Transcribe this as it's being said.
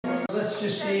Let's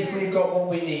just see if we've got what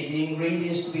we need, the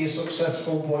ingredients to be a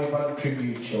successful boy band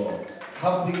tribute show.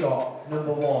 Have we got,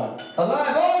 number one, a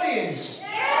live audience?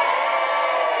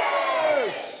 Yes!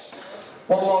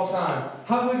 One more time.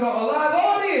 Have we got a live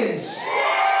audience?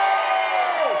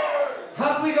 Yes!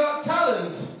 Have we got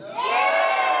talent?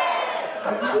 Yes! I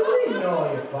really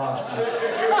know you bastard.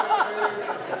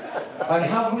 And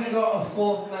have we got a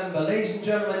fourth member? Ladies and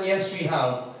gentlemen, yes we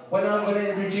have. When I'm going to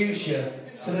introduce you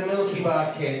to the Milky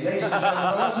Bar Kid. Ladies and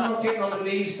gentlemen, the lads are not getting on the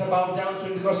knees to bow down to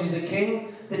him because he's a king.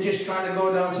 They're just trying to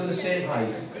go down to the same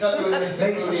height. We're not doing anything.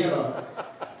 Ladies and gentlemen.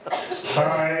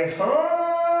 Hi.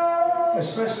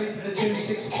 Especially to the two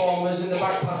sixth formers in the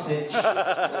back passage.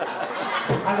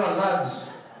 Hang on, lads.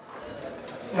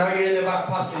 Now you're in the back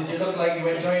passage, you look like you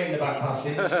enjoy it in the back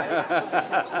passage.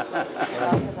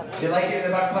 Do you like it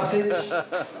in the back passage?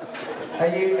 Are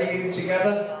you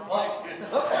together?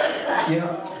 You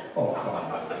know? Oh,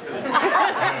 God.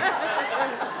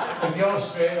 If you're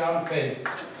straight, I'm Finn.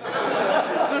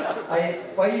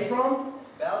 Where are you from?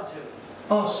 Belgium.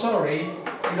 Oh, sorry.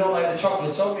 You don't like the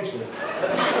chocolates, obviously.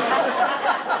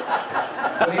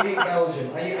 But you're in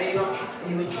Belgium. Are you not?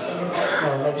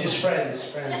 No, just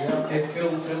friends. Yeah, okay,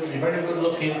 cool. You're very good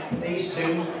looking. These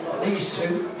two.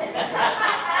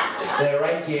 They're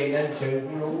right game, them two.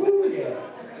 You know, woo, yeah.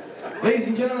 Ladies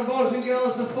and gentlemen, boys and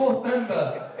girls, the fourth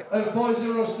member of Boyz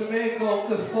to make up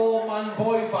the four-man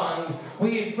boy band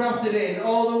we've drafted in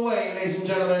all the way, ladies and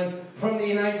gentlemen, from the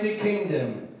United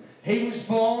Kingdom. He was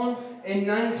born in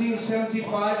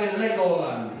 1975 in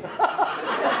Legoland.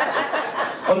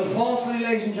 Unfortunately,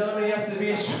 ladies and gentlemen, he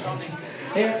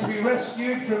had to be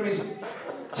rescued from his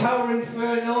tower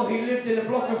inferno. He lived in a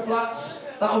block of flats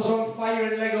that was on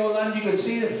fire in Legoland. You could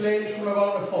see the flames from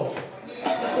about a foot.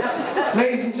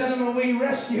 Ladies and gentlemen, we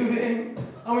rescued him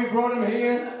and we brought him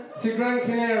here to Gran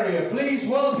Canaria. Please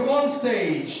welcome on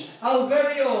stage our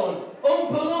very own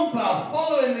Oompa Loompa,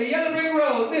 following the Yellow Brick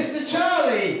Road, Mr.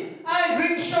 Charlie, and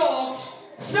Green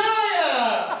Shorts, Sire!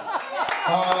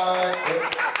 Hi.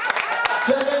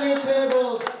 Check on your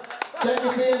tables. Check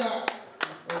your beer.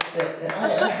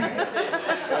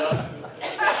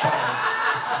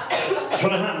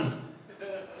 Want a hand?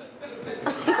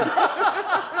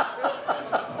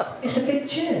 It's a big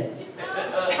chair.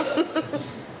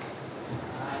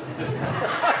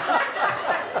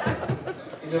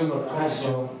 He doesn't look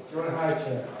comfortable. Do you want a high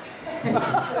chair?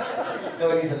 No,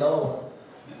 it needs a low.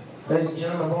 Ladies and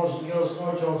gentlemen, boys and girls, no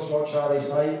jokes about Charlie's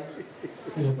height.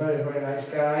 He's a very, very nice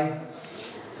guy.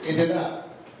 You did that?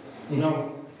 You know,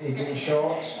 he's in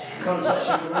shorts. Can't touch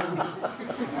him in the room.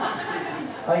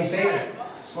 How you feeling?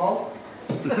 Small?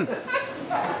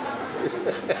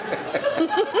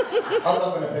 I'm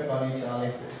not going to pick on you,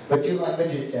 Charlie, but you like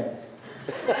midget jokes.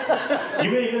 You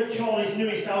hear that Charlie's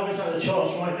newest album's at the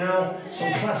charts right now?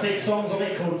 Some classic songs on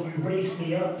it called You Raise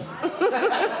Me Up.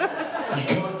 You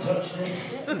Can't Touch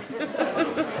This. I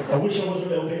wish I was a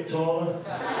little bit taller.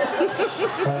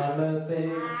 I'm a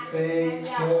big, big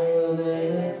girl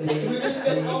in a big, Can we just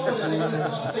get on with it and just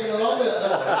start singing along with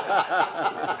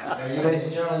it? Ladies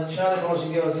and gentlemen, Charlie, boys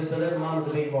and girls, is the little man with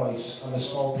the big voice and the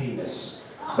small penis.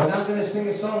 But I'm going to sing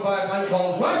a song by a band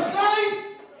called Westlife!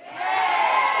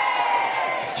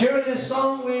 During this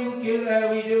song, we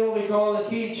do what we call the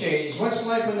key change.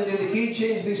 Westlife, when they do the key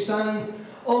change, they stand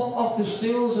up off the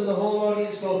stools and the whole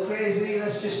audience go crazy.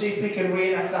 Let's just see if we can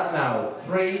reenact that now.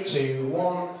 3, 2,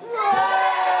 1.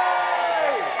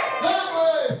 That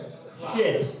was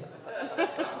Shit.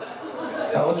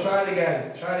 We'll try it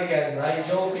again, right?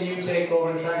 Joel, can you take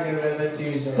over and try and get a bit of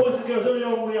enthusiasm? Boys and girls, early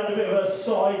on we had a bit of a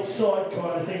side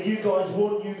kind of thing. You guys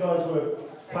won, you guys were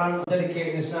fans.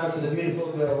 Dedicating this now to the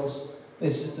beautiful girls.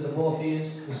 This is to the both of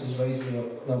yous. This is Raise Me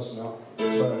Up. No, it's not. Try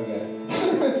it again.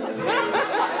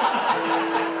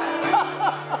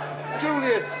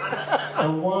 Juliet! I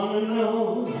wanna